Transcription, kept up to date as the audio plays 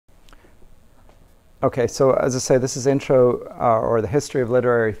Okay, so as I say, this is intro or the history of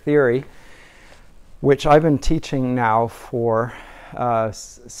literary theory, which I've been teaching now for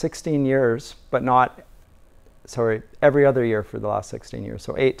 16 years, but not, sorry, every other year for the last 16 years,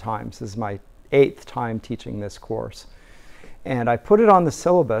 so 8 times. This is my 8th time teaching this course. And I put it on the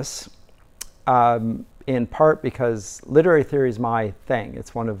syllabus in part because literary theory is my thing.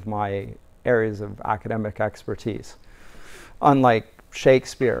 It's one of my areas of academic expertise. Unlike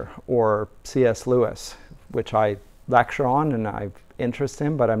Shakespeare or C.S. Lewis, which I lecture on and I have interest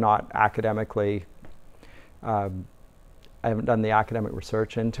in, but I'm not academically, I haven't done the academic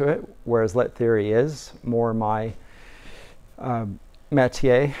research into it, whereas lit theory is more my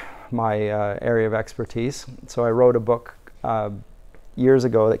métier, my area of expertise. So I wrote a book years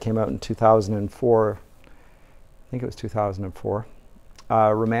ago that came out in 2004, I think it was 2004,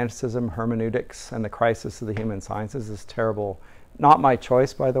 Romanticism, Hermeneutics, and the Crisis of the Human Sciences. This terrible, not my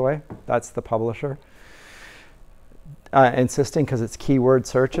choice, by the way, that's the publisher, insisting because it's keyword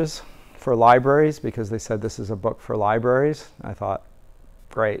searches for libraries, because they said this is a book for libraries. I thought,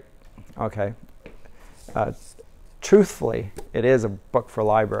 great, okay. Truthfully, it is a book for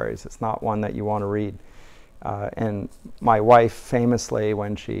libraries. It's not one that you want to read. And my wife famously,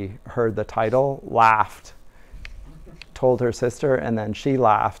 when she heard the title, laughed, told her sister, and then she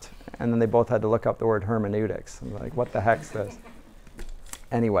laughed, and then they both had to look up the word hermeneutics. I'm like, what the heck's this?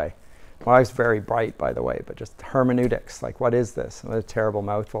 Anyway, my wife's very bright, by the way, but just hermeneutics, like, what is this? What a terrible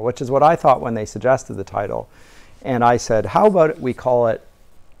mouthful, which is what I thought when they suggested the title. And I said, how about we call it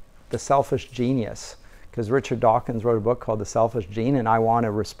The Selfish Genius? Because Richard Dawkins wrote a book called The Selfish Gene, and I want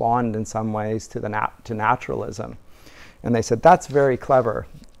to respond in some ways to to naturalism. And they said, that's very clever.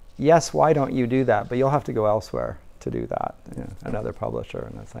 Yes, why don't you do that? But you'll have to go elsewhere to do that. You know, another publisher.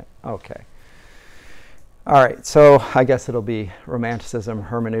 And I was like, okay. All right, so I guess it'll be Romanticism,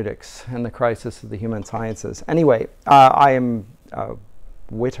 Hermeneutics, and the Crisis of the Human Sciences. Anyway, I am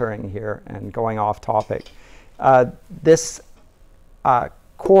wittering here and going off topic. This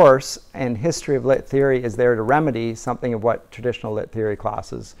course in history of lit theory is there to remedy something of what traditional lit theory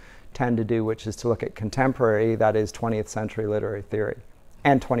classes tend to do, which is to look at contemporary, that is 20th century literary theory,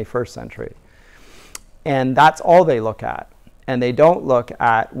 and 21st century. And that's all they look at. And they don't look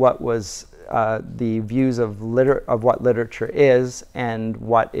at what was the views of what literature is and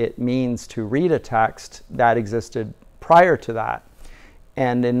what it means to read a text that existed prior to that.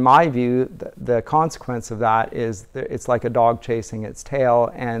 And in my view, the consequence of that is it's like a dog chasing its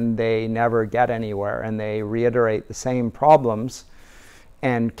tail, and they never get anywhere, and they reiterate the same problems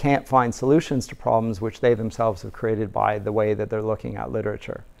and can't find solutions to problems which they themselves have created by the way that they're looking at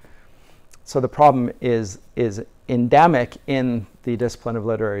literature. So the problem is endemic in the discipline of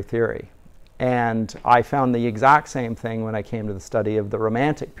literary theory. And I found the exact same thing when I came to the study of the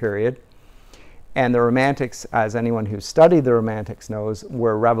Romantic period. And the Romantics, as anyone who studied the Romantics knows,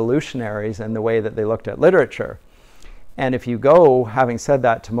 were revolutionaries in the way that they looked at literature. And if you go, having said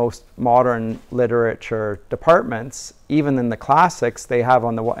that, to most modern literature departments, even in the classics, they have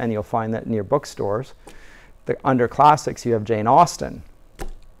on the, and you'll find that in your bookstores, under classics you have Jane Austen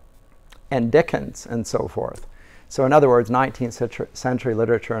and Dickens and so forth. So in other words, 19th century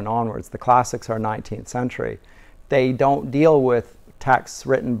literature and onwards, the classics are 19th century. They don't deal with texts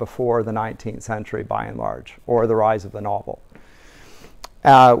written before the 19th century by and large, or the rise of the novel,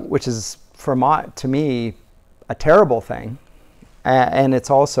 which is, to me, a terrible thing. And it's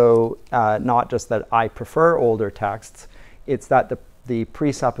also not just that I prefer older texts, it's that the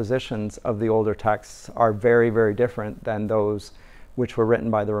presuppositions of the older texts are very, very different than those which were written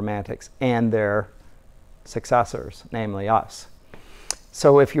by the Romantics and their successors, namely us.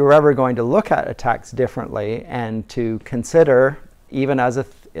 So if you're ever going to look at a text differently and to consider, even as a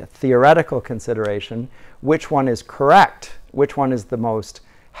theoretical consideration, which one is correct, which one is the most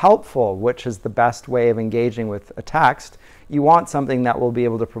helpful, which is the best way of engaging with a text, you want something that will be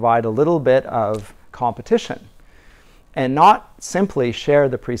able to provide a little bit of competition and not simply share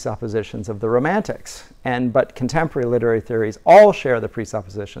the presuppositions of the Romantics, but contemporary literary theories all share the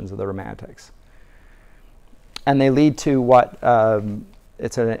presuppositions of the Romantics. And they lead to what,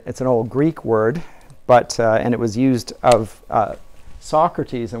 it's an old Greek word, but, and it was used of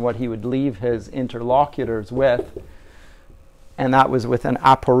Socrates and what he would leave his interlocutors with, and that was with an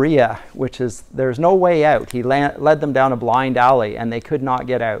aporia, which is there's no way out. He led them down a blind alley and they could not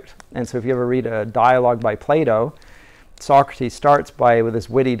get out. And so if you ever read a dialogue by Plato, Socrates starts with this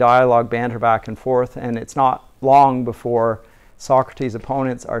witty dialogue, banter back and forth, and it's not long before Socrates'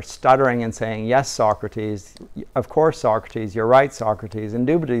 opponents are stuttering and saying, yes, Socrates, of course, Socrates, you're right, Socrates,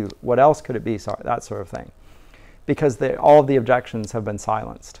 indubitably, what else could it be, that sort of thing. Because all of the objections have been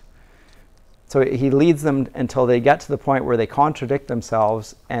silenced. So he leads them until they get to the point where they contradict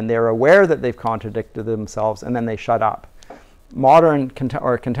themselves, and they're aware that they've contradicted themselves, and then they shut up. Modern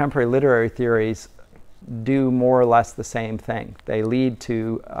or contemporary literary theories do more or less the same thing. They lead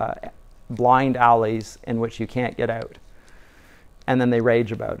to blind alleys in which you can't get out, and then they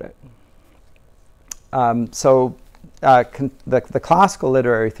rage about it. The classical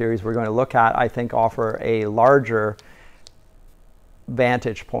literary theories we're going to look at, I think, offer a larger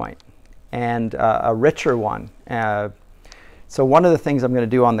vantage point and a richer one. So one of the things I'm going to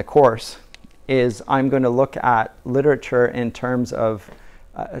do on the course is I'm going to look at literature in terms of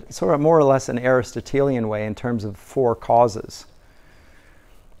sort of more or less an Aristotelian way, in terms of four causes.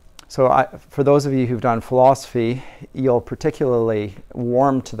 So for those of you who've done philosophy, you'll particularly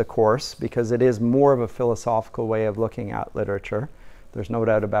warm to the course because it is more of a philosophical way of looking at literature. There's no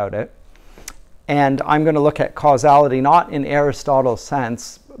doubt about it. And I'm going to look at causality not in Aristotle's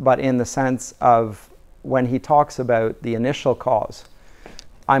sense, but in the sense of when he talks about the initial cause.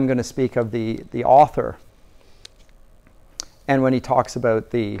 I'm going to speak of the author. And when he talks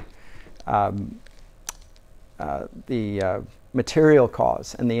about the material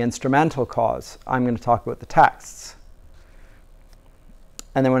cause and the instrumental cause, I'm going to talk about the texts.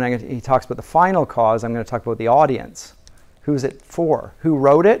 And then when he talks about the final cause, I'm going to talk about the audience. Who's it for? Who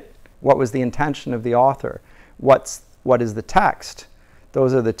wrote it? What was the intention of the author? What is the text?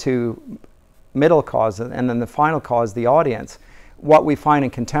 Those are the two middle causes. And then the final cause, the audience. What we find in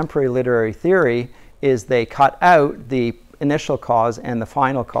contemporary literary theory is they cut out the initial cause and the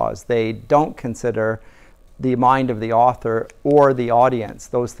final cause. They don't consider the mind of the author or the audience.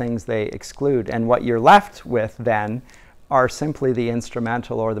 Those things they exclude. And what you're left with then are simply the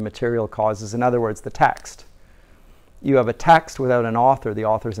instrumental or the material causes. In other words, the text. You have a text without an author. The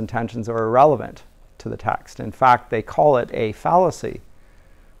author's intentions are irrelevant to the text. In fact, they call it a fallacy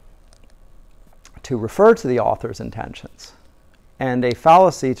to refer to the author's intentions, and a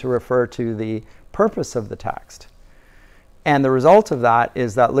fallacy to refer to the purpose of the text. And the result of that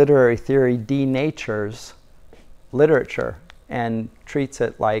is that literary theory denatures literature and treats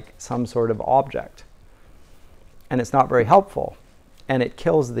it like some sort of object. And it's not very helpful. And it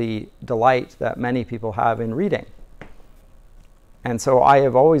kills the delight that many people have in reading. And so I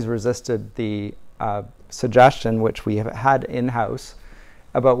have always resisted the suggestion, which we have had in-house,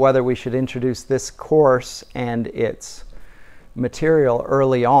 about whether we should introduce this course and its material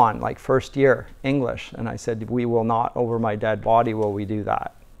early on, like first year English. And I said, we will not, over my dead body will we do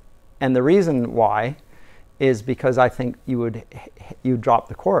that. And the reason why is because I think you'd drop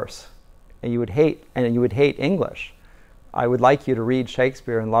the course, and you would hate English. I would like you to read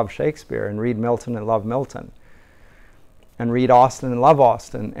Shakespeare and love Shakespeare, and read Milton and love Milton, and read Austen and love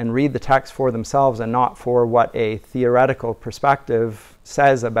Austen, and read the text for themselves and not for what a theoretical perspective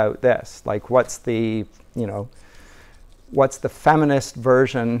says about this. Like, what's the feminist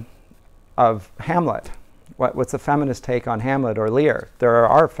version of Hamlet? What's the feminist take on Hamlet or Lear? There are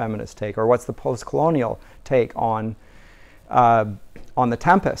our feminist take. Or what's the post-colonial take on The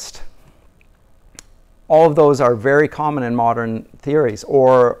Tempest? All of those are very common in modern theories.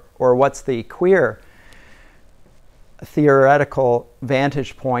 Or what's the queer theoretical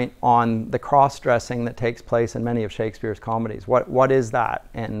vantage point on the cross-dressing that takes place in many of Shakespeare's comedies? What is that,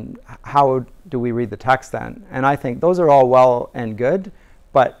 and how do we read the text then? And I think those are all well and good,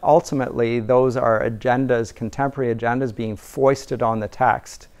 but ultimately those are agendas, contemporary agendas being foisted on the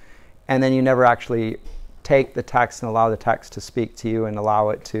text, and then you never actually take the text and allow the text to speak to you and allow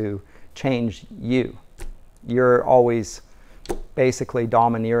it to change you. You're always basically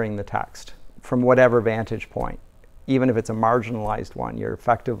domineering the text from whatever vantage point. Even if it's a marginalized one, you're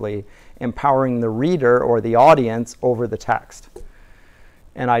effectively empowering the reader or the audience over the text.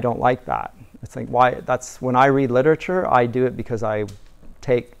 And I don't like that. It's like, when I read literature, I do it because I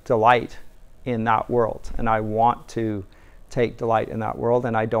take delight in that world, and I want to take delight in that world,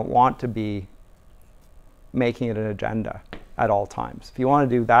 and I don't want to be making it an agenda at all times. If you want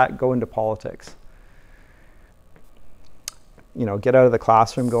to do that, go into politics. Get out of the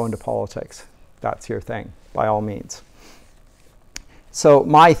classroom, go into politics. That's your thing, by all means. So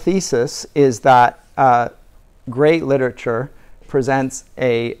my thesis is that great literature presents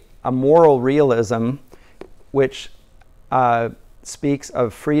a moral realism which speaks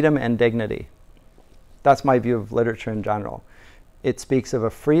of freedom and dignity. That's my view of literature in general. It speaks of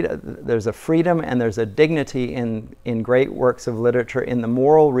there's a freedom and there's a dignity in great works of literature, in the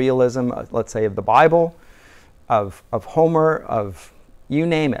moral realism, let's say, of the Bible, of Homer, of you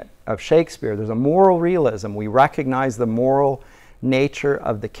name it, of Shakespeare. There's a moral realism. We recognize the moral nature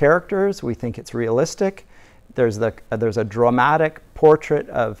of the characters. We think it's realistic. there's a dramatic portrait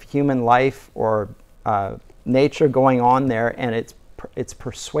of human life or nature going on there, and it's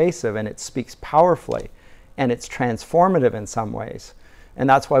persuasive, and it speaks powerfully, and it's transformative in some ways. And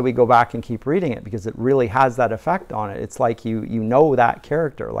that's why we go back and keep reading it, because it really has that effect on it. It's like you know that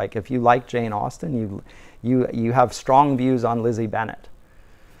character. Like if you like Jane Austen, you have strong views on Lizzie Bennet,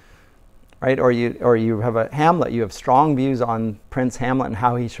 right? Or you have a Hamlet. You have strong views on Prince Hamlet and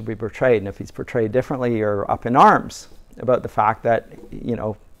how he should be portrayed. And if he's portrayed differently, you're up in arms about the fact that, you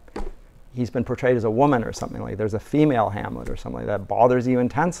know, he's been portrayed as a woman or something like. There's a female Hamlet or something like that bothers you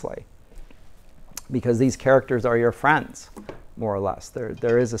intensely, because these characters are your friends, more or less.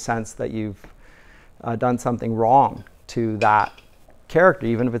 There is a sense that you've done something wrong to that character,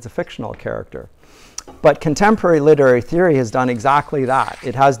 even if it's a fictional character. But contemporary literary theory has done exactly that.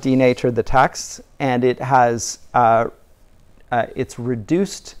 It has denatured the texts, and it has it's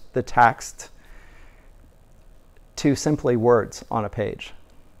reduced the text to simply words on a page.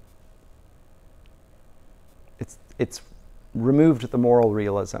 It's removed the moral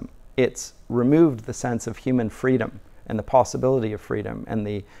realism. It's removed the sense of human freedom and the possibility of freedom and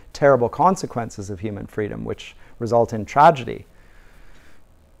the terrible consequences of human freedom, which result in tragedy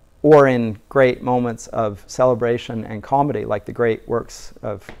or in great moments of celebration and comedy, like the great works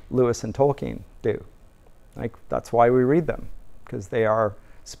of Lewis and Tolkien do. Like, that's why we read them, because they are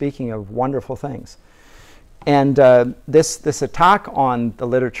speaking of wonderful things. And this attack on the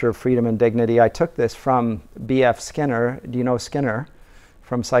literature of freedom and dignity, I took this from B.F. Skinner. Do you know Skinner?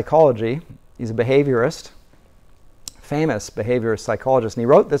 From psychology. He's a behaviorist, famous behaviorist psychologist. And he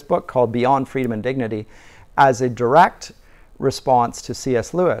wrote this book called Beyond Freedom and Dignity as a direct response to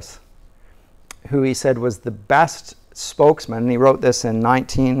C.S. Lewis, who he said was the best spokesman. And he wrote this in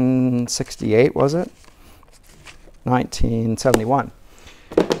 1968, was it? 1971.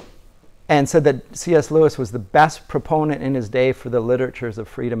 And said that C.S. Lewis was the best proponent in his day for the literatures of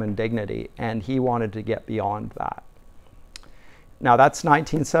freedom and dignity, and he wanted to get beyond that. Now, that's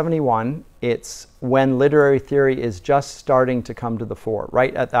 1971. It's when literary theory is just starting to come to the fore,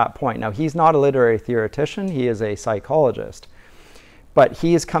 right at that point. Now, he's not a literary theoretician. He is a psychologist. But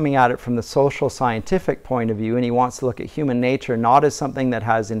he is coming at it from the social scientific point of view, and he wants to look at human nature not as something that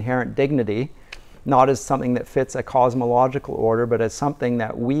has inherent dignity, not as something that fits a cosmological order, but as something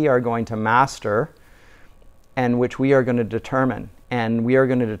that we are going to master and which we are going to determine. And we are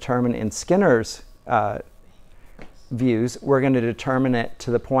going to determine in Skinner's views, we're going to determine it to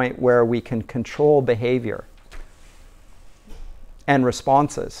the point where we can control behavior and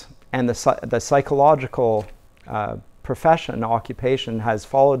responses. And the psychological profession, occupation, has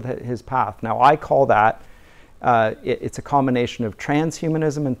followed his path. Now, I call that it's a combination of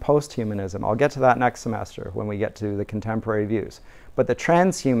transhumanism and posthumanism. I'll get to that next semester when we get to the contemporary views. But the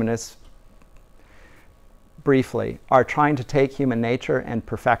transhumanists, briefly, are trying to take human nature and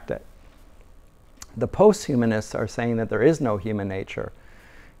perfect it. The posthumanists are saying that there is no human nature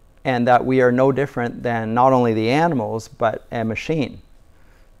and that we are no different than not only the animals, but a machine.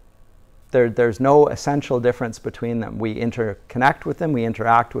 There's no essential difference between them. We interconnect with them, we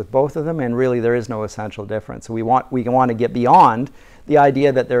interact with both of them, and really there is no essential difference. So we want to get beyond the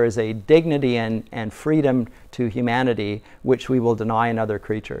idea that there is a dignity and freedom to humanity which we will deny in other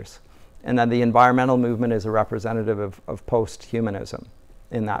creatures. And that the environmental movement is a representative of post-humanism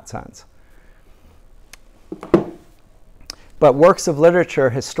in that sense. But works of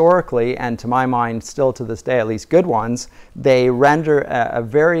literature historically, and to my mind still to this day, at least good ones, they render a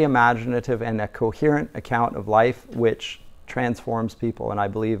very imaginative and a coherent account of life which transforms people and I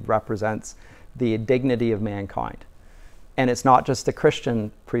believe represents the dignity of mankind. And it's not just a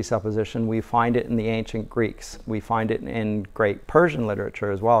Christian presupposition. We find it in the ancient Greeks. We find it in great Persian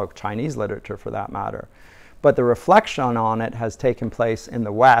literature as well, Chinese literature for that matter. But the reflection on it has taken place in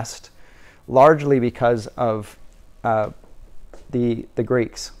the West largely because of the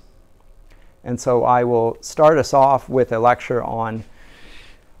Greeks. And so I will start us off with a lecture on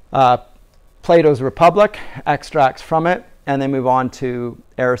Plato's Republic, extracts from it, and then move on to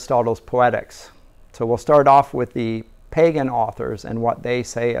Aristotle's Poetics. So we'll start off with the pagan authors and what they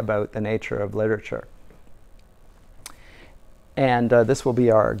say about the nature of literature. And this will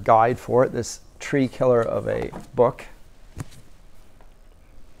be our guide for it, this tree killer of a book.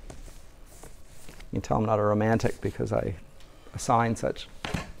 You can tell I'm not a romantic because I assign such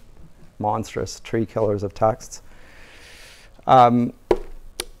monstrous tree killers of texts. The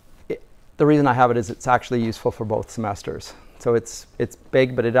reason I have it is it's actually useful for both semesters. So it's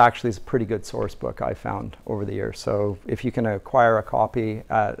big, but it actually is a pretty good source book I found over the years. So if you can acquire a copy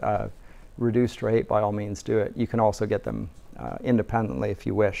at a reduced rate, by all means do it. You can also get them independently if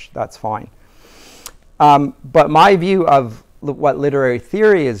you wish. That's fine. But my view of what literary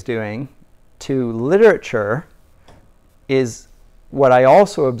theory is doing to literature is what I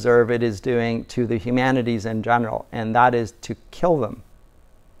also observe it is doing to the humanities in general, and that is to kill them.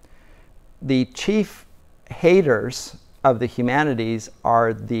 The chief haters of the humanities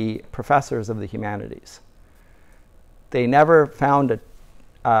are the professors of the humanities. They never found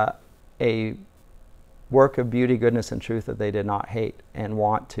a work of beauty, goodness, and truth that they did not hate and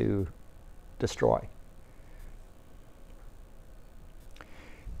want to destroy.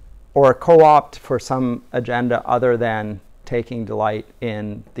 Or co-opt for some agenda other than taking delight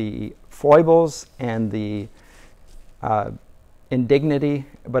in the foibles and the indignity,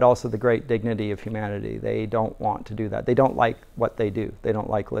 but also the great dignity of humanity. They don't want to do that. They don't like what they do. They don't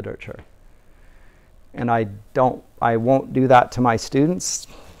like literature. And I won't do that to my students.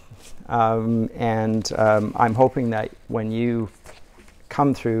 I'm hoping that when you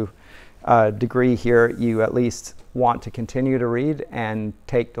come through a degree here, you at least want to continue to read and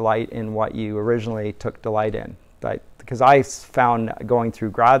take delight in what you originally took delight in. Because I found, going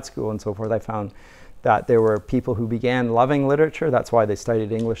through grad school and so forth, I found that there were people who began loving literature. That's why they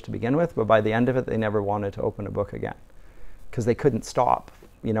studied English to begin with. But by the end of it, they never wanted to open a book again because they couldn't stop.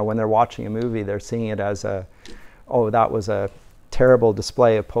 You know, when they're watching a movie, they're seeing it as oh, that was a terrible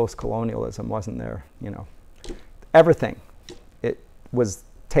display of post-colonialism, wasn't there? You know, everything. It was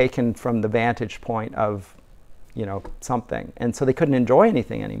taken from the vantage point of, you know, something. And so they couldn't enjoy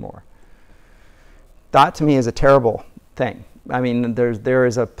anything anymore. That to me is a terrible thing. I mean, there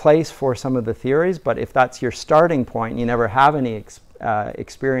is a place for some of the theories, but if that's your starting point and you never have any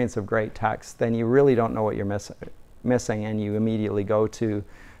experience of great text, then you really don't know what you're missing, and you immediately go to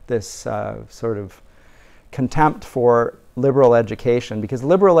this sort of contempt for liberal education, because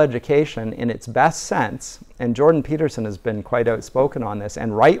liberal education in its best sense, and Jordan Peterson has been quite outspoken on this,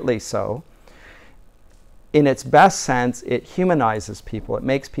 and rightly so, in its best sense, it humanizes people. It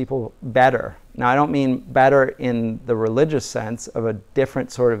makes people better. Now, I don't mean better in the religious sense of a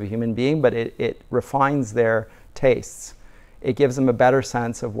different sort of a human being, but it refines their tastes. It gives them a better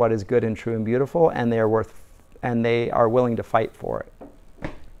sense of what is good and true and beautiful, and they are willing to fight for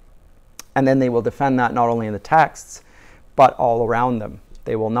it. And then they will defend that not only in the texts, but all around them.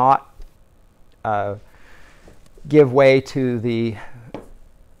 They will not give way to the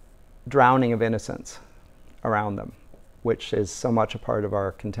drowning of innocence around them, which is so much a part of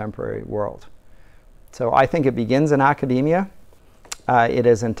our contemporary world. So I think it begins in academia. It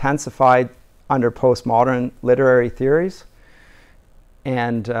is intensified under postmodern literary theories.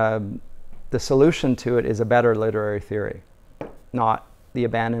 And the solution to it is a better literary theory, not the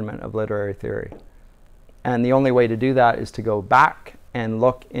abandonment of literary theory. And the only way to do that is to go back and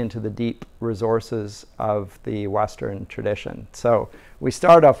look into the deep resources of the Western tradition. So we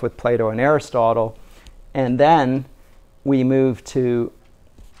start off with Plato and Aristotle, and then we move to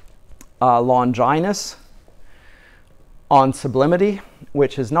Longinus on sublimity,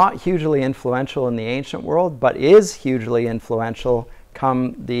 which is not hugely influential in the ancient world, but is hugely influential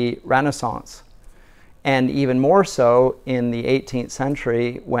come the Renaissance. And even more so in the 18th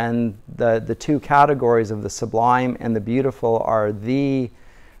century, when the two categories of the sublime and the beautiful are the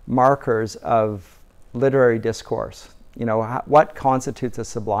markers of literary discourse. You know, what constitutes a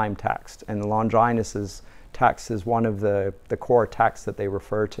sublime text? And Longinus's text is one of the core texts that they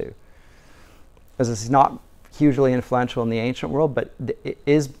refer to. As this is not hugely influential in the ancient world, but it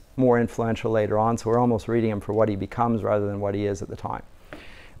is more influential later on, so we're almost reading him for what he becomes rather than what he is at the time.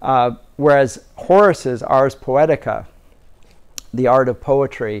 Whereas Horace's Ars Poetica, the art of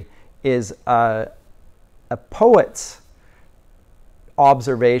poetry, is a poet's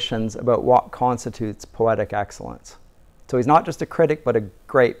observations about what constitutes poetic excellence. So he's not just a critic, but a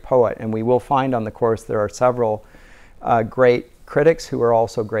great poet. And we will find on the course there are several great critics who are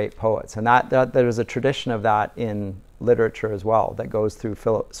also great poets. And there's a tradition of that in literature as well that goes through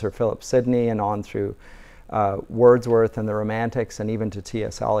Sir Philip Sidney and on through Wordsworth and the Romantics and even to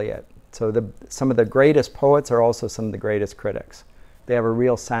T.S. Eliot. So some of the greatest poets are also some of the greatest critics. They have a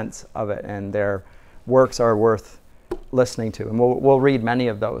real sense of it, and their works are worth listening to. And we'll read many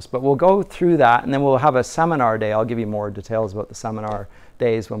of those. But we'll go through that, and then we'll have a seminar day. I'll give you more details about the seminar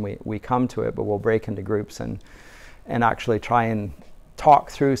days when we come to it, but we'll break into groups and actually try and talk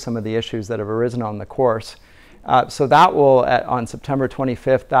through some of the issues that have arisen on the course. So that will, on September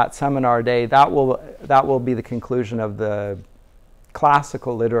 25th, that seminar day, that will be the conclusion of the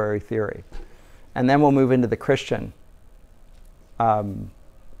classical literary theory. And then we'll move into the Christian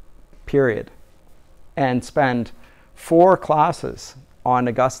period and spend 4 classes on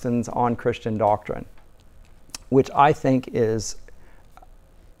Augustine's On Christian Doctrine, which I think is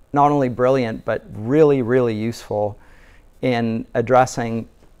not only brilliant, but really, really useful in addressing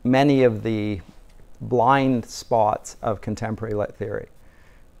many of the blind spots of contemporary lit theory.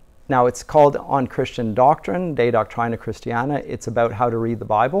 Now, it's called On Christian Doctrine, De Doctrina Christiana. It's about how to read the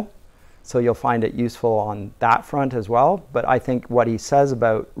Bible. So you'll find it useful on that front as well. But I think what he says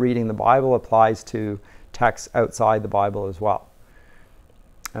about reading the Bible applies to texts outside the Bible as well.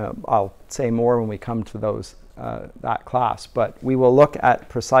 I'll say more when we come to those that class. But we will look at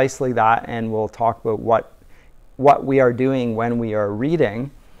precisely that, and we'll talk about what we are doing when we are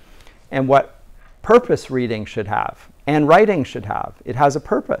reading and what purpose reading should have and writing should have. It has a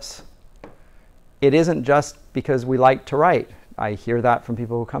purpose. It isn't just because we like to write. I hear that from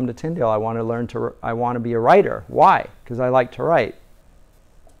people who come to Tyndale. I want to be a writer. Why? Because I like to write.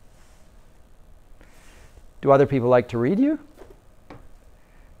 Do other people like to read you?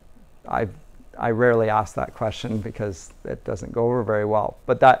 I rarely ask that question because it doesn't go over very well.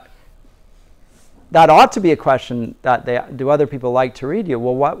 But that ought to be a question that do other people like to read you?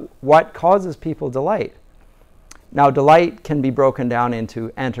 Well, what causes people delight? Now, delight can be broken down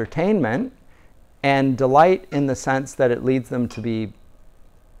into entertainment and delight in the sense that it leads them to be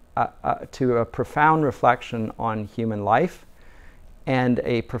to a profound reflection on human life and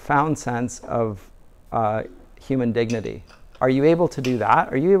a profound sense of human dignity. Are you able to do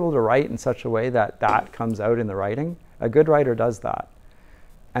that? Are you able to write in such a way that that comes out in the writing? A good writer does that.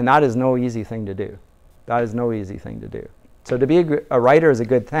 And that is no easy thing to do. That is no easy thing to do. So to be a writer is a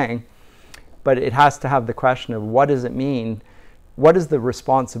good thing, but it has to have the question of what does it mean? What is the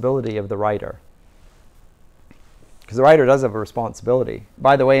responsibility of the writer? Because the writer does have a responsibility.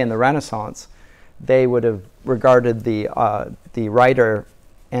 By the way, in the Renaissance, they would have regarded the writer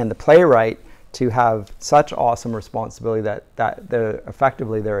and the playwright to have such awesome responsibility that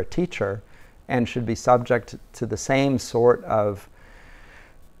effectively they're a teacher and should be subject to the same sort of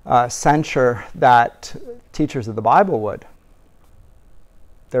censure that teachers of the Bible would.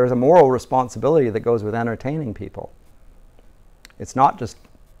 There is a moral responsibility that goes with entertaining people. It's not just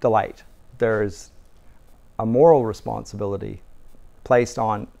delight. There's a moral responsibility placed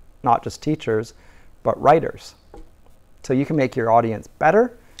on not just teachers, but writers. So you can make your audience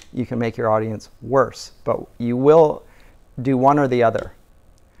better, you can make your audience worse, but you will do one or the other.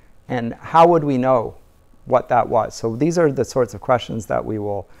 And how would we know what that was? So these are the sorts of questions that we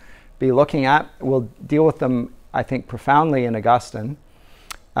will be looking at. We'll deal with them, I think, profoundly in Augustine.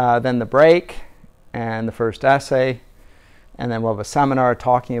 Then the break and the first essay, and then we'll have a seminar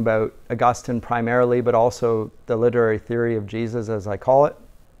talking about Augustine primarily, but also the literary theory of Jesus, as I call it,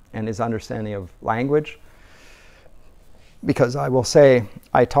 and his understanding of language. Because I will say,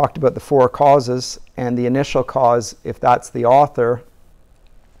 I talked about the four causes, and the initial cause, if that's the author,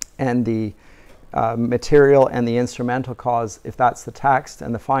 and the material and the instrumental cause, if that's the text,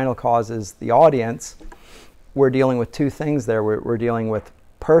 and the final cause is the audience, we're dealing with two things there. We're dealing with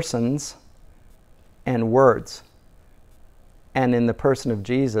persons and words. And in the person of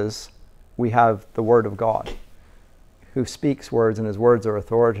Jesus, we have the Word of God, who speaks words, and his words are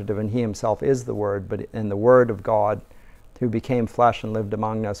authoritative, and he himself is the Word. But in the Word of God, who became flesh and lived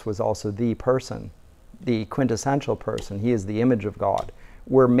among us, was also the person, the quintessential person. He is the image of God.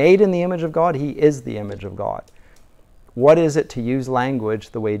 We're made in the image of God. He is the image of God. What is it to use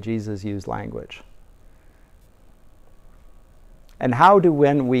language the way Jesus used language? And how do,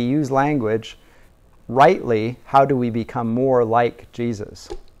 when we use language rightly, how do we become more like Jesus?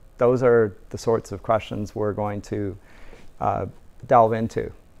 Those are the sorts of questions we're going to delve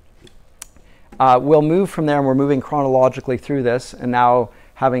into. We'll move from there, and we're moving chronologically through this. And now,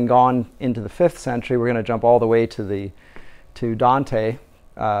 having gone into the 5th century, we're going to jump all the way to Dante,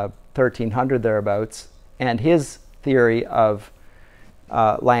 1300 thereabouts, and his theory of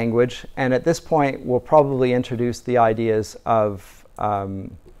language. And at this point, we'll probably introduce the ideas of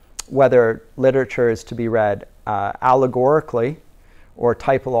whether literature is to be read allegorically or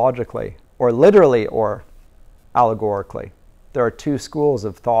typologically, or literally or allegorically. There are two schools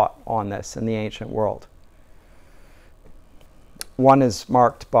of thought on this in the ancient world. One is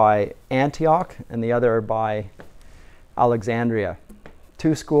marked by Antioch and the other by Alexandria.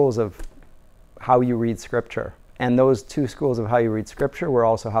 Two schools of how you read Scripture. And those two schools of how you read Scripture were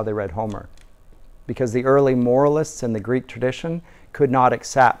also how they read Homer. Because the early moralists in the Greek tradition could not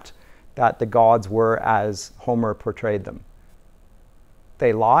accept that the gods were as Homer portrayed them.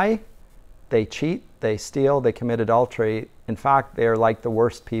 They lie, they cheat, they steal, they commit adultery. In fact, they are like the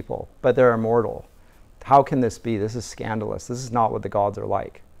worst people, but they're immortal. How can this be? This is scandalous. This is not what the gods are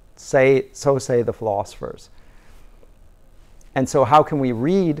like. So say the philosophers. And so how can we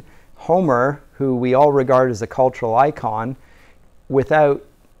read Homer, who we all regard as a cultural icon, without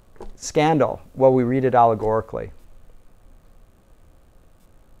Scandal, well, we read it allegorically.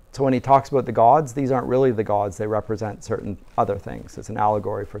 So when he talks about the gods, these aren't really the gods. They represent certain other things. It's an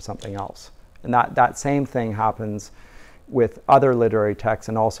allegory for something else. And that same thing happens with other literary texts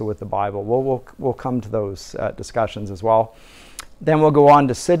and also with the Bible. We'll come to those discussions as well. Then we'll go on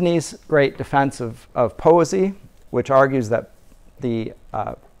to Sidney's great defense of poesy, which argues that the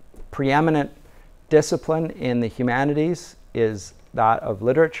preeminent discipline in the humanities is that of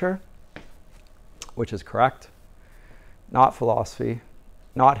literature, which is correct. Not philosophy,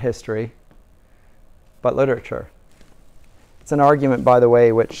 not history, but literature. It's an argument, by the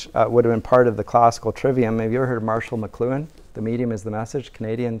way, which would have been part of the classical trivium. Have you ever heard of Marshall McLuhan? The Medium is the Message,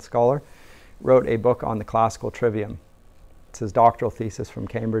 Canadian scholar. Wrote a book on the classical trivium. It's his doctoral thesis from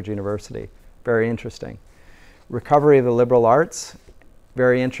Cambridge University. Very interesting. Recovery of the liberal arts.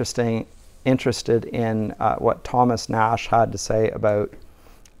 Very interesting. Interested in what Thomas Nash had to say about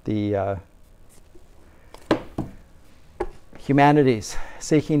the humanities,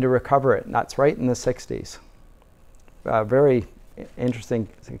 seeking to recover it. And that's right in the 60s. Very interesting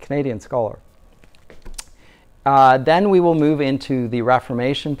Canadian scholar. Then we will move into the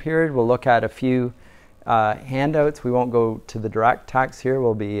Reformation period. We'll look at a few handouts. We won't go to the direct text here.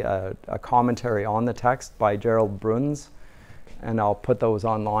 Will be a commentary on the text by Gerald Bruns, and I'll put those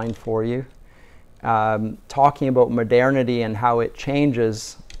online for you. Talking about modernity and how it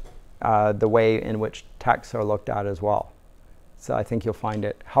changes the way in which texts are looked at as well. So I think you'll find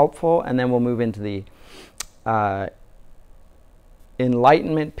it helpful. And then we'll move into the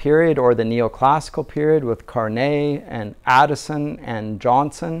Enlightenment period, or the neoclassical period, with Carnot and Addison and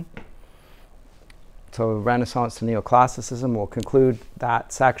Johnson. So Renaissance to neoclassicism. We'll conclude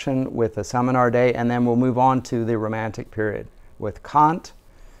that section with a seminar day, and then we'll move on to the Romantic period with Kant,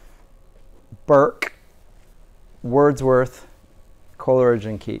 Burke, Wordsworth, Coleridge,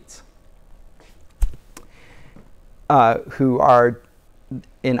 and Keats, who are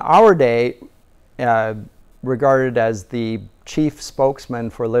in our day regarded as the chief spokesman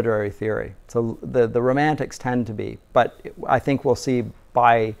for literary theory. So the Romantics tend to be, but I think we'll see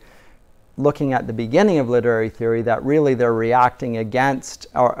by looking at the beginning of literary theory that really they're reacting against,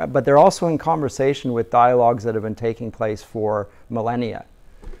 but they're also in conversation with dialogues that have been taking place for millennia.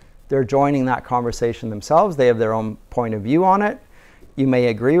 They're joining that conversation themselves. They have their own point of view on it. You may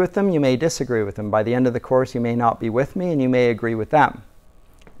agree with them, you may disagree with them. By the end of the course, you may not be with me, and you may agree with them.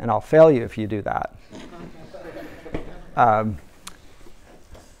 And I'll fail you if you do that.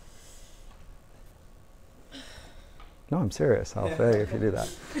 No, I'm serious. I'll fail you if you do that.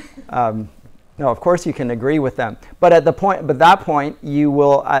 No, of course you can agree with them, but at that point, you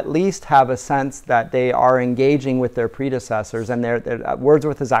will at least have a sense that they are engaging with their predecessors, and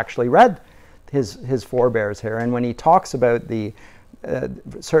Wordsworth has actually read his forebears here, and when he talks about the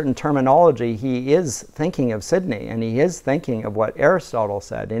certain terminology, he is thinking of Sidney, and he is thinking of what Aristotle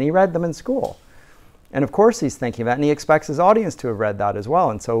said, and he read them in school. And of course he's thinking of that, and he expects his audience to have read that as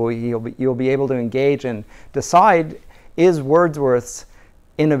well. And so you'll be able to engage and decide, is Wordsworth's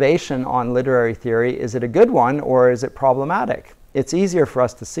innovation on literary theory, is it a good one or is it problematic? It's easier for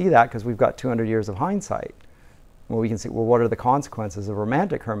us to see that because we've got 200 years of hindsight. Well, we can see, well, what are the consequences of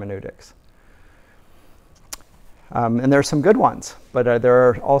Romantic hermeneutics? And there are some good ones, but there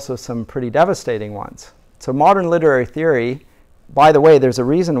are also some pretty devastating ones. So modern literary theory, by the way, there's a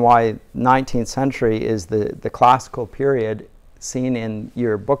reason why 19th century is the classical period seen in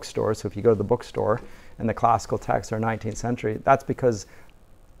your bookstore. So if you go to the bookstore and the classical texts are 19th century, that's because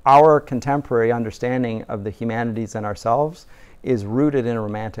our contemporary understanding of the humanities and ourselves is rooted in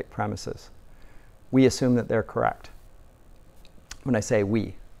Romantic premises. We assume that they're correct. When I say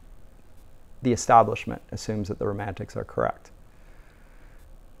we, the establishment assumes that the Romantics are correct.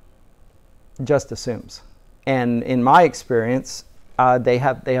 Just assumes. And in my experience, they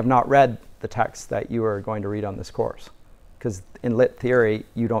have not read the texts that you are going to read on this course, because in lit theory,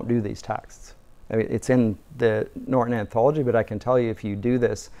 you don't do these texts. I mean, it's in the Norton Anthology, but I can tell you if you do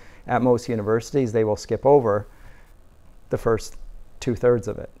this at most universities, they will skip over the first 2/3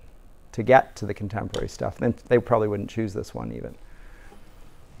 of it to get to the contemporary stuff. Then they probably wouldn't choose this one even.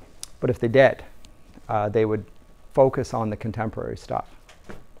 But if they did, they would focus on the contemporary stuff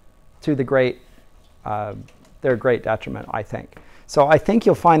to the their great detriment, I think. So I think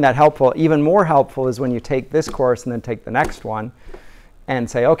you'll find that helpful. Even more helpful is when you take this course and then take the next one and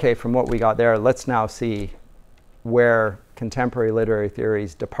say, okay, from what we got there, let's now see where contemporary literary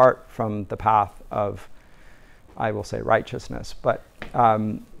theories depart from the path of, I will say, righteousness, but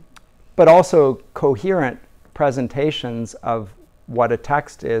also coherent presentations of what a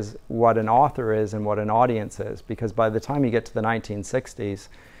text is, what an author is, and what an audience is. Because by the time you get to the 1960s,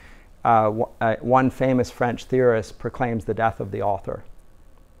 one famous French theorist proclaims the death of the author.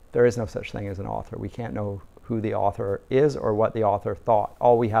 There is no such thing as an author. We can't know who the author is or what the author thought.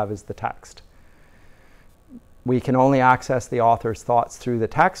 All we have is the text. We can only access the author's thoughts through the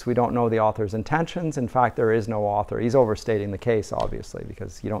text. We don't know the author's intentions. In fact, there is no author. He's overstating the case, obviously,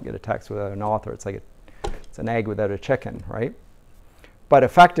 because you don't get a text without an author. It's like it's an egg without a chicken, right? But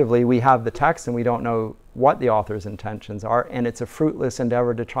effectively, we have the text and we don't know what the author's intentions are, and it's a fruitless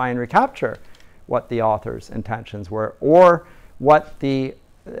endeavor to try and recapture what the author's intentions were or what the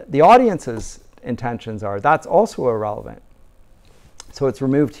audience's intentions are. That's also irrelevant. So it's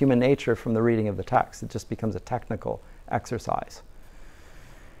removed human nature from the reading of the text. It just becomes a technical exercise.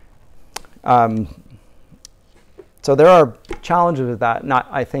 So there are challenges with that.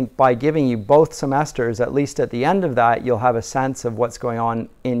 I think by giving you both semesters, at least at the end of that, you'll have a sense of what's going on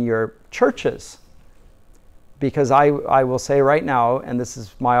in your churches. Because I will say right now, and this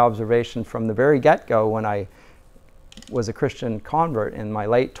is my observation from the very get-go when I was a Christian convert in my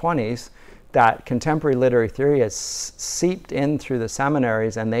late 20s, that contemporary literary theory has seeped in through the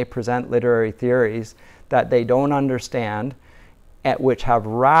seminaries, and they present literary theories that they don't understand, which have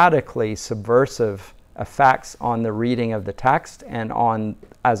radically subversive effects on the reading of the text and on,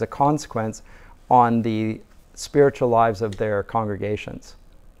 as a consequence, on the spiritual lives of their congregations.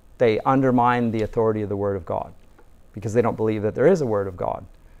 They undermine the authority of the Word of God because they don't believe that there is a Word of God.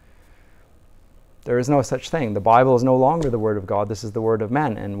 There is no such thing. The Bible is no longer the Word of God. This is the Word of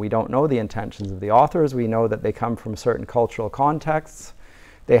men, and we don't know the intentions of the authors. We know that they come from certain cultural contexts.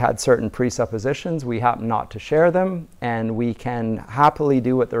 They had certain presuppositions. We happen not to share them, and we can happily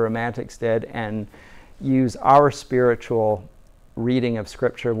do what the Romantics did and use our spiritual reading of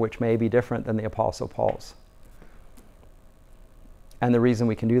Scripture, which may be different than the Apostle Paul's. And the reason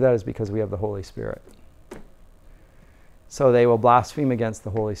we can do that is because we have the Holy Spirit. So they will blaspheme against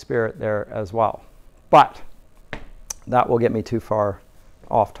the Holy Spirit there as well. But that will get me too far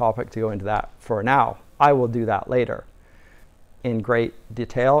off topic to go into that for now. I will do that later in great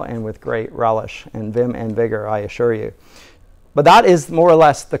detail and with great relish and vim and vigor, I assure you. But that is more or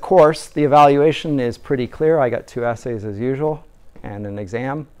less the course. The evaluation is pretty clear. I got 2 essays as usual and an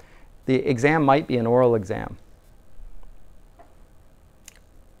exam. The exam might be an oral exam,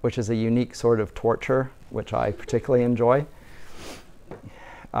 which is a unique sort of torture, which I particularly enjoy.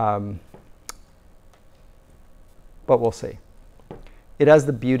 But we'll see. It has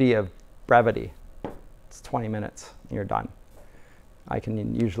the beauty of brevity. It's 20 minutes and you're done. I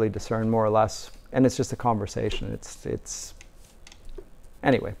can usually discern more or less, and it's just a conversation. It's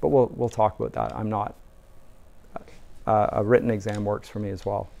anyway, but we'll talk about that. I'm not a written exam works for me as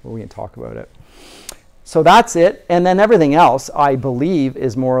well. We can talk about it. So that's it, and then everything else I believe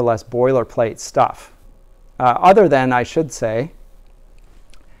is more or less boilerplate stuff. Other than, I should say,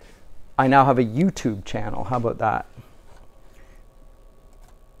 I now have a YouTube channel. How about that?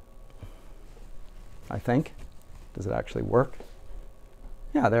 I think. Does it actually work?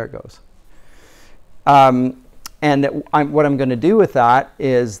 Yeah, there it goes. And what I'm going to do with that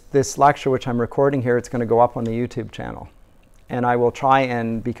is this lecture, which I'm recording here, it's going to go up on the YouTube channel. And I will try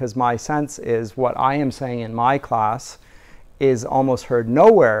and, because my sense is what I am saying in my class is almost heard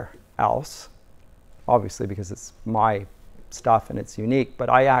nowhere else, obviously because it's my stuff and it's unique, but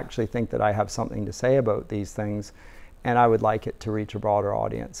I actually think that I have something to say about these things, and I would like it to reach a broader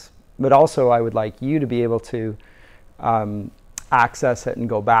audience. But also I would like you to be able to access it and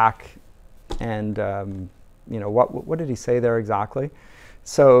go back and, you know, what did he say there exactly?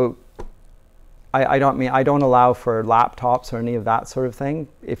 So I don't allow for laptops or any of that sort of thing.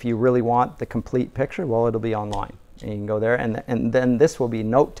 If you really want the complete picture, well, it'll be online. And you can go there, and then this will be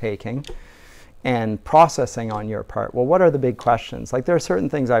note-taking and processing on your part. Well, what are the big questions? Like, there are certain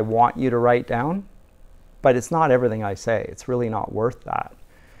things I want you to write down, but it's not everything I say. It's really not worth that.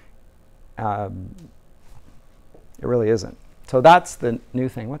 It really isn't. So that's the new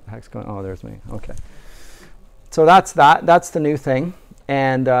thing. What the heck's going on? Oh, there's me. Okay. So that's that. That's the new thing.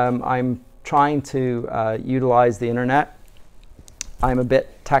 And I'm trying to utilize the internet. I'm a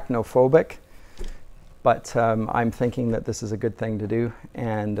bit technophobic, but I'm thinking that this is a good thing to do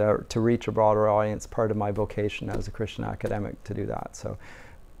and to reach a broader audience, part of my vocation as a Christian academic to do that. So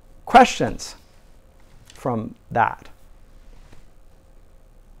questions from that?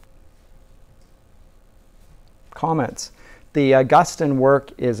 Comments? The Augustine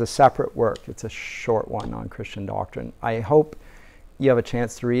work is a separate work. It's a short one on Christian doctrine. I hope you have a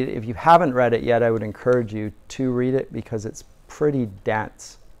chance to read it. If you haven't read it yet, I would encourage you to read it because it's pretty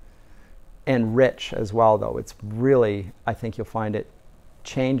dense and rich as well, though. It's really, I think you'll find it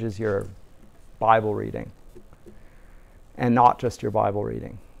changes your Bible reading, and not just your Bible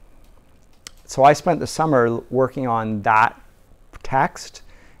reading. So I spent the summer working on that text,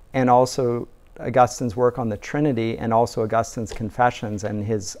 and also Augustine's work on the Trinity, and also Augustine's Confessions and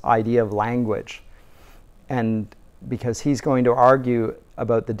his idea of language. And because he's going to argue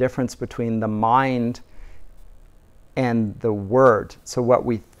about the difference between the mind and the word. So what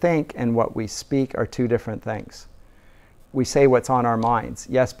we think and what we speak are two different things. We say what's on our minds,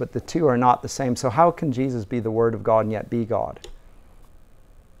 yes, but the two are not the same. So how can Jesus be the Word of God and yet be God?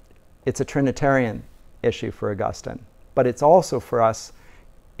 It's a Trinitarian issue for Augustine, but it's also for us,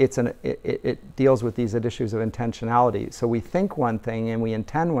 it deals with these issues of intentionality. So we think one thing and we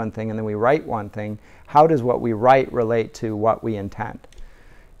intend one thing and then we write one thing. How does what we write relate to what we intend?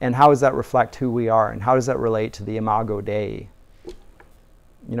 And how does that reflect who we are? And how does that relate to the Imago Dei?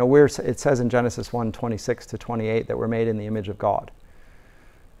 You know, it says in Genesis 1:26 to 28 that we're made in the image of God.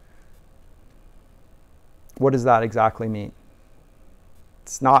 What does that exactly mean?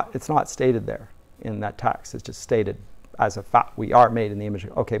 It's not stated there in that text. It's just stated as a fact. We are made in the image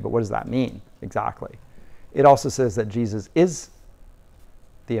of God. Okay, but what does that mean exactly? It also says that Jesus is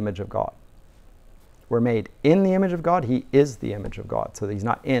the image of God. We're made in the image of God. He is the image of God. So he's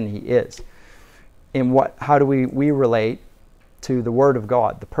not in, he is. How do we relate to the Word of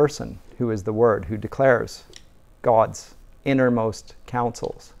God, the person who is the Word, who declares God's innermost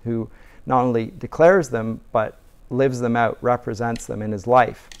counsels, who not only declares them, but lives them out, represents them in his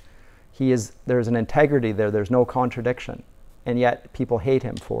life. There's an integrity there, there's no contradiction, and yet people hate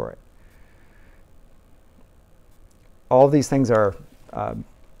him for it. All of these things are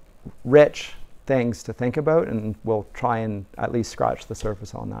rich things to think about, and we'll try and at least scratch the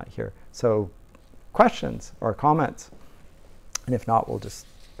surface on that here. So questions or comments? And if not, we'll just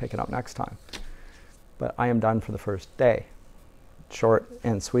pick it up next time. But I am done for the first day. Short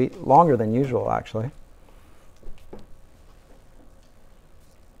and sweet, longer than usual, actually.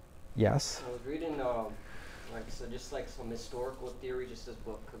 Yes? I was reading, just like some historical theory, just this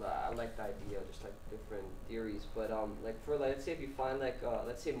book, because I like the idea of just like different theories. But let's say if you find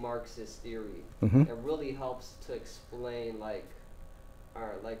let's say Marxist theory, Mm-hmm. it really helps to explain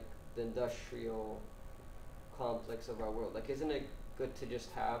the industrial complex of our world. Like, isn't it good to just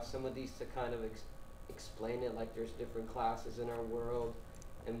have some of these to kind of explain it? Like, there's different classes in our world,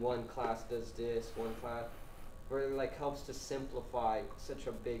 and one class does this, one class, where it like helps to simplify such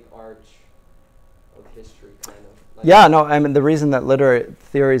a big arch of history, kind of. Like, yeah, no, I mean, the reason that literary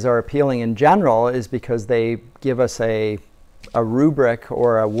theories are appealing in general is because they give us a rubric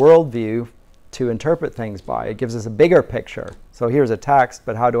or a worldview to interpret things by. It gives us a bigger picture. So here's a text,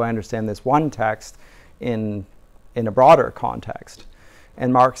 but how do I understand this one text in a broader context?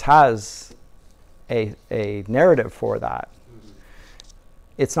 And Marx has a narrative for that. mm-hmm.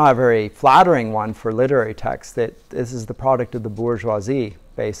 It's not a very flattering one for literary texts, that this is the product of the bourgeoisie,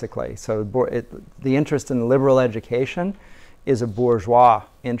 basically. So the interest in liberal education is a bourgeois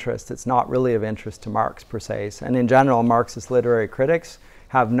interest. It's not really of interest to Marx per se. And in general, Marxist literary critics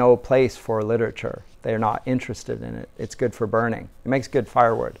have no place for literature. They're not interested in it. It's good for burning. It makes good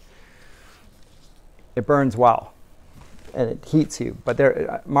firewood. It burns well, and it heats you.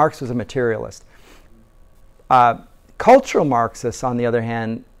 But Marx was a materialist. Cultural Marxists, on the other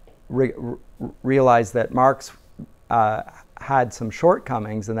hand, realized that Marx had some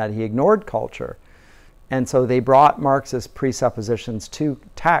shortcomings and that he ignored culture. And so they brought Marxist presuppositions to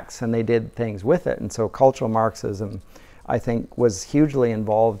texts, and they did things with it. And so cultural Marxism, I think, was hugely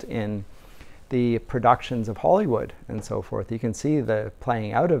involved in the productions of Hollywood and so forth. You can see the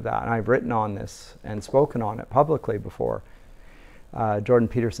playing out of that. And I've written on this and spoken on it publicly before. Jordan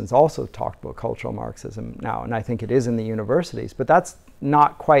Peterson's also talked about cultural Marxism now, and I think it is in the universities. But that's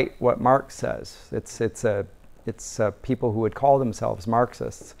not quite what Marx says. It's people who would call themselves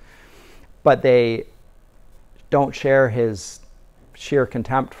Marxists, but they don't share his sheer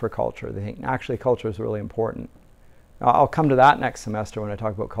contempt for culture. They think actually culture is really important. I'll come to that next semester when I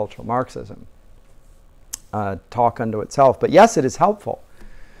talk about cultural Marxism. Talk unto itself. But yes, it is helpful.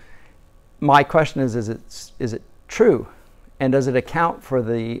 My question is it true? And does it account for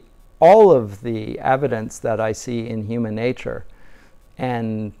all of the evidence that I see in human nature?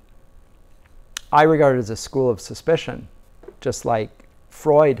 And I regard it as a school of suspicion, just like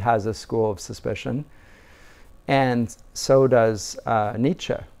Freud has a school of suspicion, and so does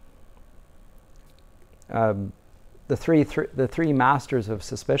Nietzsche. The three masters of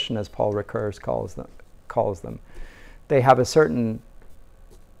suspicion, as Paul Ricoeur calls them, they have a certain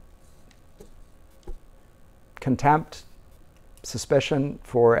contempt, suspicion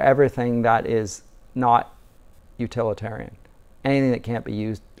for everything that is not utilitarian. Anything that can't be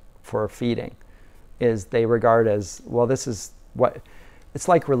used for feeding they regard as, well, this is what It's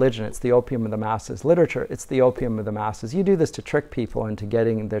like religion. It's the opium of the masses. Literature, it's the opium of the masses. You do this to trick people into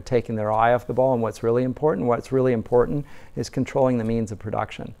they're taking their eye off the ball and what's really important. What's really important is controlling the means of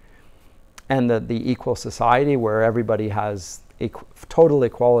production. And the equal society where everybody has total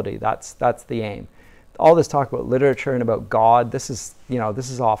equality. That's the aim. All this talk about literature and about God, this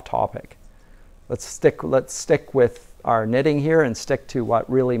is off topic. Let's stick with our knitting here and stick to what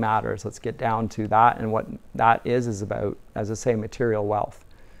really matters. Let's get down to that, and what that is about, as I say, material wealth.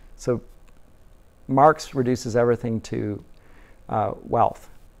 So Marx reduces everything to wealth.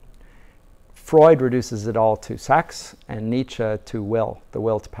 Freud reduces it all to sex, and Nietzsche to will, the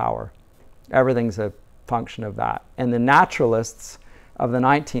will to power. Everything's a function of that. And the naturalists of the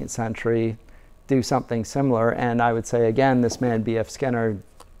 19th century do something similar, and I would say, again, this man B.F. Skinner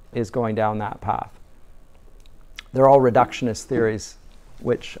is going down that path. They're all reductionist theories,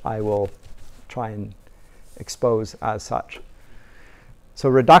 which I will try and expose as such. So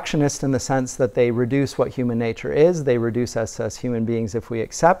reductionist in the sense that they reduce what human nature is, they reduce us as human beings. If we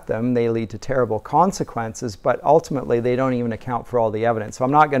accept them, they lead to terrible consequences, but ultimately they don't even account for all the evidence. So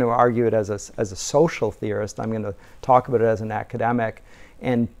I'm not going to argue it as a social theorist. I'm going to talk about it as an academic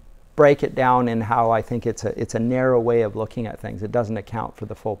and break it down in how I think it's a narrow way of looking at things. It doesn't account for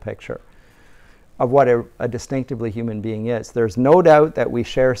the full picture of what a distinctively human being is. There's no doubt that we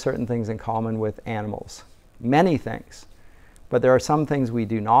share certain things in common with animals, many things. But there are some things we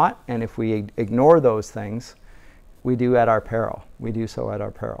do not, and if we ignore those things, we do at our peril. We do so at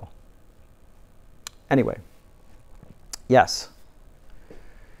our peril. Anyway, yes.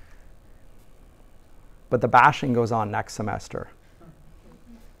 But the bashing goes on next semester.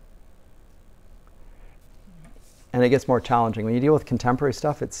 And it gets more challenging. When you deal with contemporary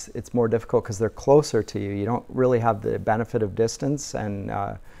stuff, it's more difficult because they're closer to you. You don't really have the benefit of distance and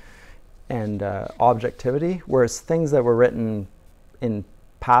objectivity. Whereas things that were written in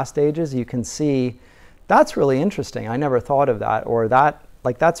past ages, you can see, that's really interesting. I never thought of that. Or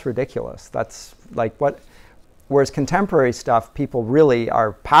that's ridiculous. That's like what... Whereas contemporary stuff, people really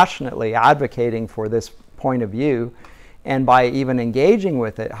are passionately advocating for this point of view. And by even engaging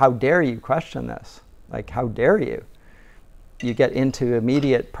with it, how dare you question this? Like, how dare you? You get into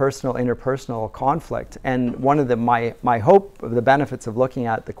immediate personal, interpersonal conflict. And one of my hope of the benefits of looking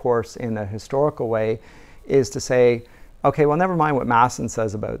at the course in a historical way is to say, okay, well, never mind what Masson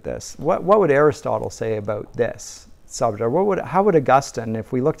says about this. What would Aristotle say about this subject? How would Augustine,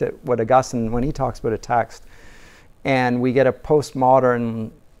 if we looked at what Augustine, when he talks about a text, and we get a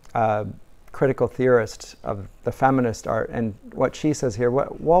postmodern critical theorist of the feminist art, and what she says here,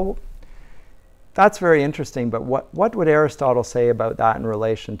 well, that's very interesting, but what would Aristotle say about that in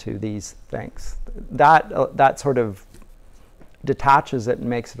relation to these things? That sort of detaches it and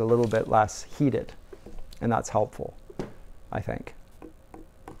makes it a little bit less heated, and that's helpful, I think.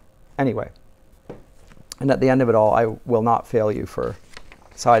 Anyway, and at the end of it all, I will not fail you for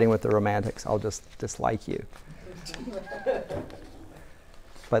siding with the Romantics. I'll just dislike you.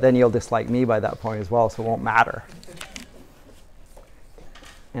 But then you'll dislike me by that point as well, so it won't matter.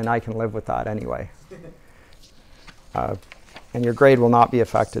 And I can live with that anyway. And your grade will not be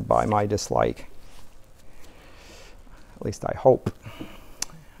affected by my dislike. At least I hope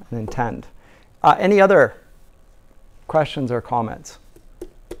and intend. Any other questions or comments?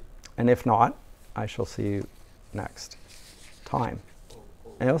 And if not, I shall see you next time.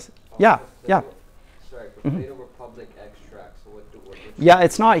 Anything else? Yeah. Sorry, for Plato Republic extracts, yeah,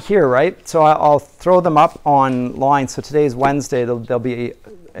 it's not here, right? So I'll throw them up online. So today's Wednesday.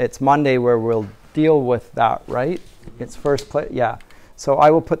 It's Monday where we'll deal with that, right? It's first place. Yeah. So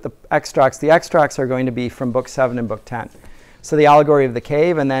I will put the extracts. The extracts are going to be from Book 7 and Book 10. So the allegory of the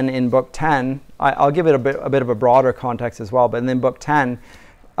cave, and then in Book 10, I'll give it a bit of a broader context as well. But in Book 10,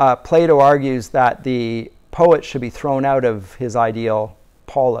 Plato argues that the poet should be thrown out of his ideal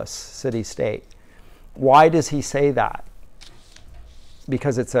polis, city-state. Why does he say that?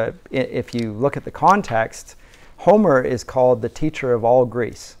 Because if you look at the context, Homer is called the teacher of all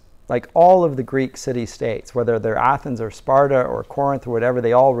Greece. Like all of the Greek city-states, whether they're Athens or Sparta or Corinth or whatever,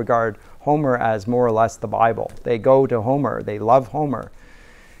 they all regard Homer as more or less the Bible. They go to Homer. They love Homer.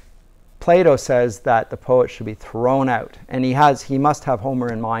 Plato says that the poet should be thrown out. And he must have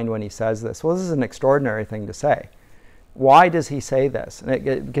Homer in mind when he says this. Well, this is an extraordinary thing to say. Why does he say this?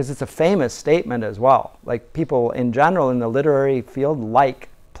 Because it's a famous statement as well. Like people in general in the literary field like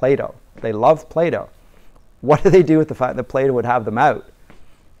Plato. They love Plato. What do they do with the fact that Plato would have them out?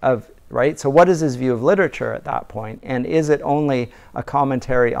 Right? So what is his view of literature at that point? And is it only a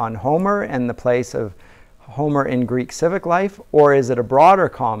commentary on Homer and the place of Homer in Greek civic life? Or is it a broader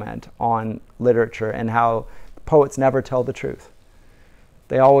comment on literature and how poets never tell the truth?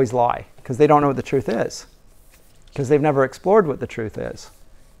 They always lie because they don't know what the truth is, because they've never explored what the truth is.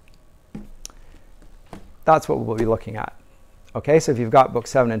 That's what we'll be looking at. Okay, so if you've got books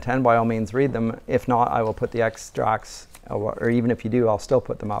 7 and 10, by all means read them. If not, I will put the extracts, or even if you do, I'll still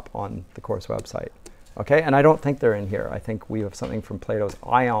put them up on the course website. Okay, and I don't think they're in here. I think we have something from Plato's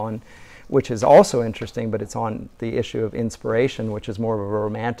Ion, which is also interesting, but it's on the issue of inspiration, which is more of a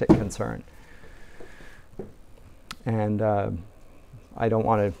romantic concern. And I don't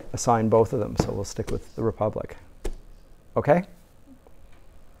want to assign both of them, so we'll stick with the Republic. Okay? Is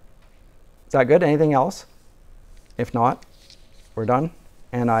that good? Anything else? If not, we're done,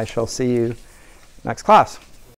 and I shall see you next class.